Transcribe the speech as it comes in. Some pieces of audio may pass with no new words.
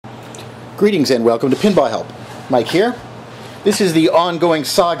Greetings and welcome to PinballHelp. Mike here. This is the ongoing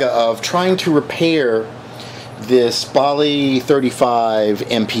saga of trying to repair this Bally-35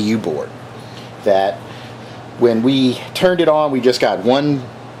 MPU board that when we turned it on, we just got the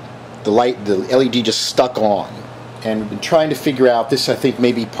LED just stuck on, and we've been trying to figure out this. I think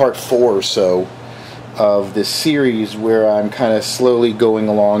maybe part 4 or so of this series where I'm kind of slowly going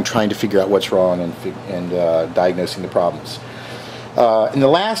along trying to figure out what's wrong and diagnosing the problems. In the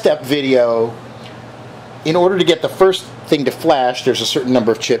last video, in order to get the first thing to flash, there's a certain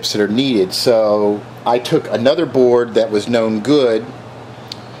number of chips that are needed. So I took another board that was known good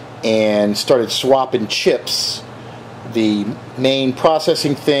and started swapping chips. The main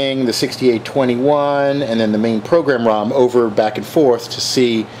processing thing, the 6821, and then the main program ROM over back and forth to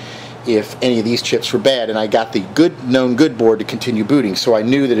see if any of these chips were bad. And I got the known good board to continue booting, so I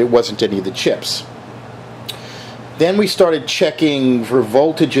knew that it wasn't any of the chips. Then we started checking for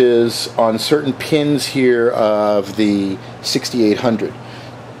voltages on certain pins here of the 6800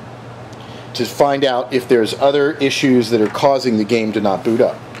 to find out if there's other issues that are causing the game to not boot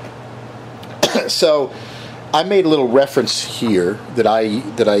up. So I made a little reference here that I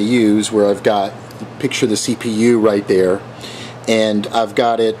use where I've got the picture of the CPU right there, and I've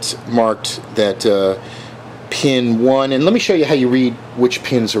got it marked that pin 1, and let me show you how you read which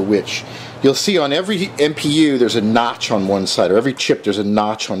pins are which. You'll see on every MPU there's a notch on one side, or every chip there's a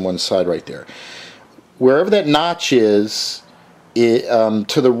notch on one side right there. Wherever that notch is, to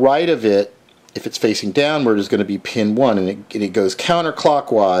the right of it, if it's facing downward, is going to be pin 1, and it goes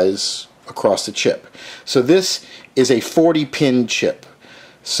counterclockwise across the chip. So this is a 40-pin chip.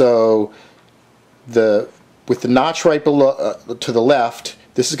 So with the notch right below to the left,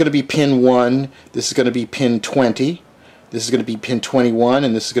 this is going to be pin 1, this is going to be pin 20, this is going to be pin 21,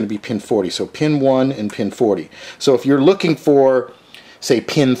 and this is going to be pin 40. So pin 1 and pin 40. So if you're looking for, say,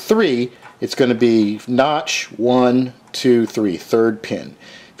 pin 3, it's going to be notch 1, 2, 3, third pin.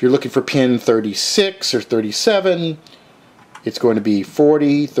 If you're looking for pin 36 or 37, it's going to be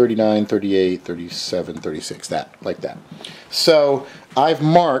 40, 39, 38, 37, 36, like that. So I've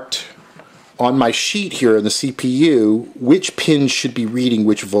marked on my sheet here in the CPU which pins should be reading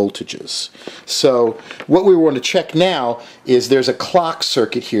which voltages. So what we want to check now is there's a clock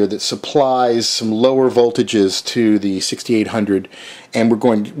circuit here that supplies some lower voltages to the 6800, and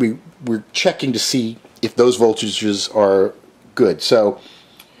we're checking to see if those voltages are good. So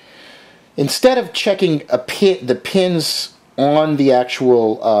instead of checking the pins on the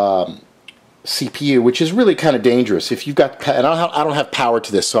actual CPU, which is really kind of dangerous. If you've got, and I don't have power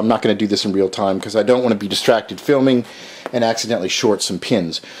to this, so I'm not going to do this in real time because I don't want to be distracted filming and accidentally short some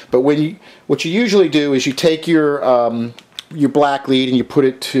pins. But what you usually do is you take your black lead and you put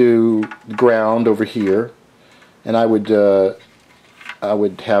it to the ground over here, and I would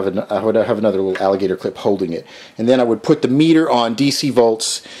have another little alligator clip holding it, and then I would put the meter on DC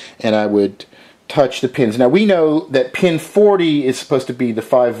volts, and I would touch the pins. Now we know that pin 40 is supposed to be the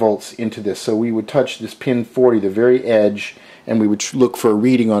 5 volts into this, so we would touch this pin 40, the very edge, and we would look for a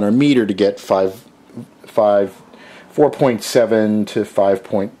reading on our meter to get 4.7 to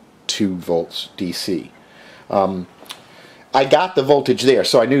 5.2 volts DC. I got the voltage there,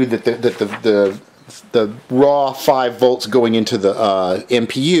 so I knew that the raw 5 volts going into the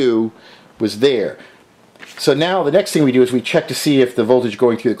MPU was there. So now the next thing we do is we check to see if the voltage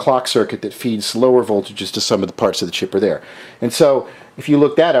going through the clock circuit that feeds lower voltages to some of the parts of the chip are there. And so if you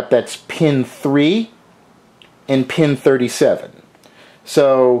look that up, that's pin 3 and pin 37.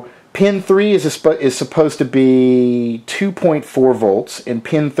 So pin 3 is supposed to be 2.4 volts, and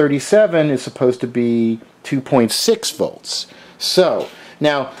pin 37 is supposed to be 2.6 volts. So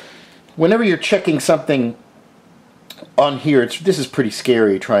now whenever you're checking something on here, this is pretty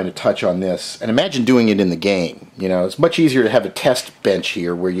scary trying to touch on this, and imagine doing it in the game. You know, it's much easier to have a test bench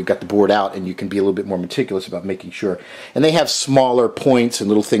here where you've got the board out and you can be a little bit more meticulous about making sure. And they have smaller points and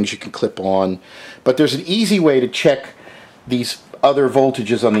little things you can clip on, but there's an easy way to check these other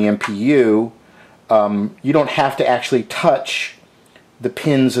voltages on the MPU. You don't have to actually touch the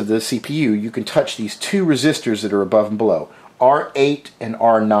pins of the CPU. You can touch these 2 resistors that are above and below, R8 and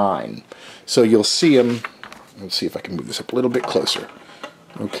R9. So you'll see them. Let's see if I can move this up a little bit closer.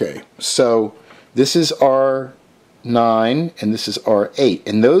 Okay, so this is R9 and this is R8,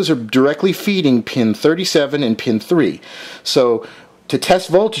 and those are directly feeding pin 37 and pin 3. So to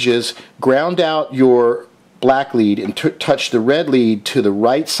test voltages, ground out your black lead and touch the red lead to the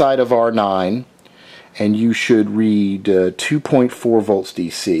right side of R9, and you should read 2.4 volts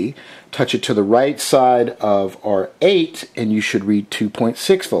DC. Touch it to the right side of R8 and you should read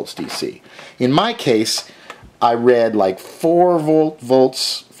 2.6 volts DC. In my case, I read like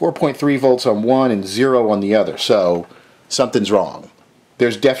 4.3 volts on one and 0 on the other. So something's wrong.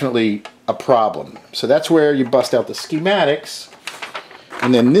 There's definitely a problem. So that's where you bust out the schematics.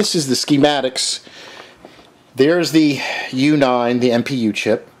 And then this is the schematics. There's the U9, the MPU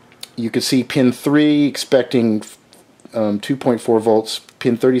chip. You can see pin 3 expecting 2.4 volts.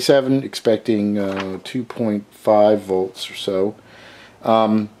 Pin 37 expecting 2.5 volts or so.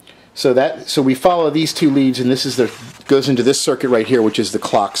 So we follow these two leads, and this is goes into this circuit right here, which is the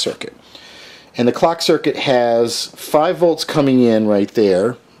clock circuit. And the clock circuit has 5 volts coming in right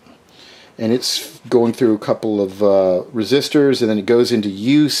there, and it's going through a couple of resistors, and then it goes into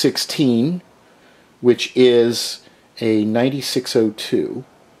U16, which is a 9602,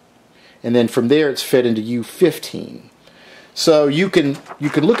 and then from there it's fed into U15. So you can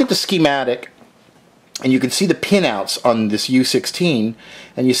look at the schematic, and you can see the pinouts on this U16,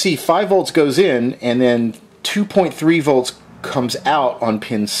 and you see 5 volts goes in, and then 2.3 volts comes out on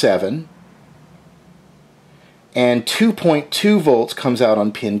pin 7, and 2.2 volts comes out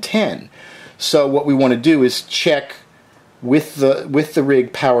on pin 10. So what we want to do is check with the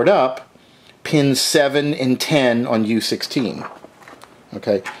rig powered up, pins 7 and 10 on U16.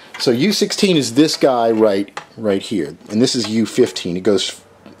 Okay, so U16 is this guy right here, and this is U15. It goes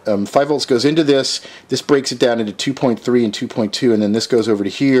 5 volts goes into this. This breaks it down into 2.3 and 2.2, and then this goes over to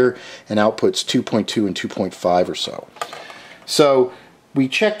here and outputs 2.2 and 2.5 or so. So we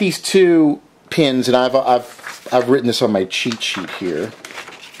check these two pins, and I've written this on my cheat sheet here,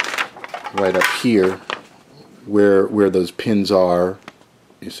 right up here, where those pins are.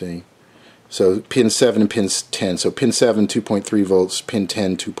 You see. So pin 7 and pin 10. So pin 7, 2.3 volts, pin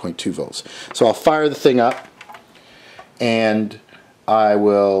 10, 2.2 volts. So I'll fire the thing up, and I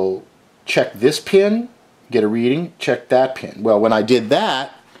will check this pin, get a reading, check that pin. Well, when I did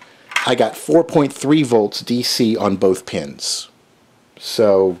that, I got 4.3 volts DC on both pins.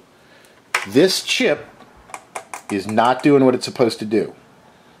 So this chip is not doing what it's supposed to do.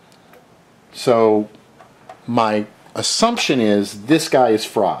 So my assumption is this guy is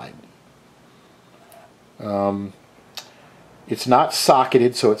fried. It's not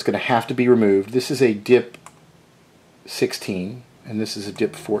socketed, so it's going to have to be removed. This is a dip 16, and this is a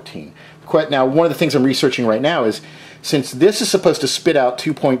dip 14. Now, one of the things I'm researching right now is, since this is supposed to spit out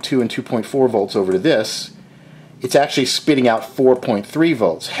 2.2 and 2.4 volts over to this, it's actually spitting out 4.3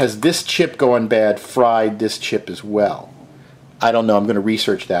 volts. Has this chip gone bad fried this chip as well? I don't know. I'm going to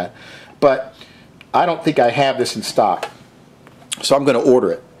research that. But I don't think I have this in stock, so I'm going to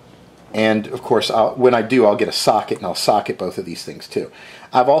order it. And of course, when I do, I'll get a socket, and I'll socket both of these things too.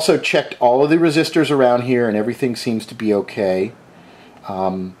 I've also checked all of the resistors around here, and everything seems to be okay.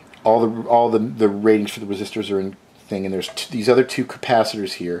 All the ratings for the resistors are in thing, and there's these other two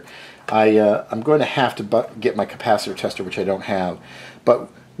capacitors here. I'm going to have to get my capacitor tester, which I don't have. But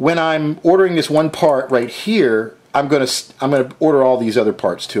when I'm ordering this one part right here, I'm going to order all these other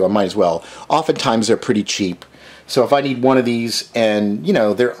parts too. I might as well. Oftentimes they're pretty cheap. So if I need one of these, and you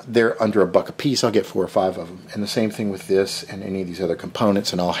know they're under $1 a piece, I'll get 4 or 5 of them. And the same thing with this and any of these other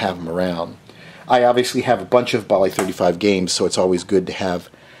components, and I'll have them around. I obviously have a bunch of Bally-35 games, so it's always good to have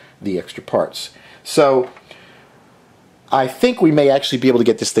the extra parts. So I think we may actually be able to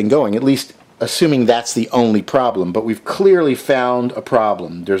get this thing going, at least assuming that's the only problem. But we've clearly found a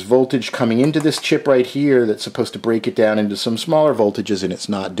problem. There's voltage coming into this chip right here that's supposed to break it down into some smaller voltages, and it's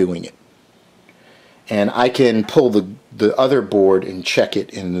not doing it. And I can pull the other board and check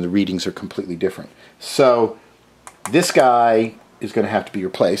it, and the readings are completely different. So this guy is going to have to be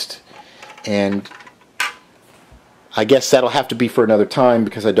replaced, and I guess that'll have to be for another time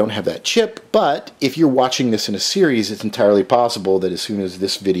because I don't have that chip. But if you're watching this in a series, it's entirely possible that as soon as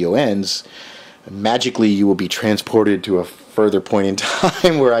this video ends, magically you will be transported to a further point in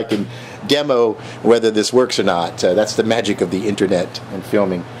time where I can demo whether this works or not. That's the magic of the internet and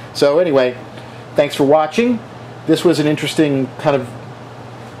filming. So anyway, thanks for watching. This was an interesting kind of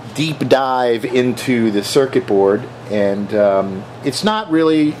deep dive into the circuit board, and it's not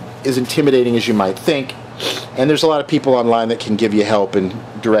really as intimidating as you might think. And there's a lot of people online that can give you help and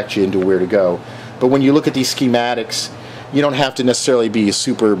direct you into where to go. But when you look at these schematics, you don't have to necessarily be a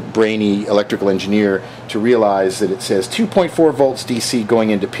super brainy electrical engineer to realize that it says 2.4 volts DC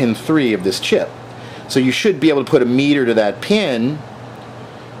going into pin 3 of this chip. So you should be able to put a meter to that pin,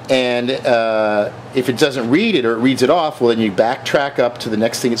 and if it doesn't read it or it reads it off, well, then you backtrack up to the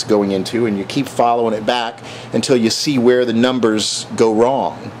next thing it's going into, and you keep following it back until you see where the numbers go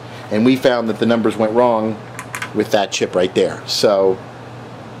wrong. And we found that the numbers went wrong with that chip right there. So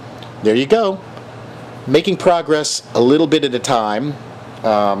there you go. Making progress a little bit at a time.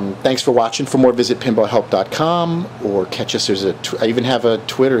 Thanks for watching. For more, visit PinballHelp.com or catch us. I even have a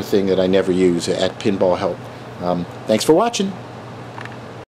Twitter thing that I never use, at PinballHelp. Thanks for watching.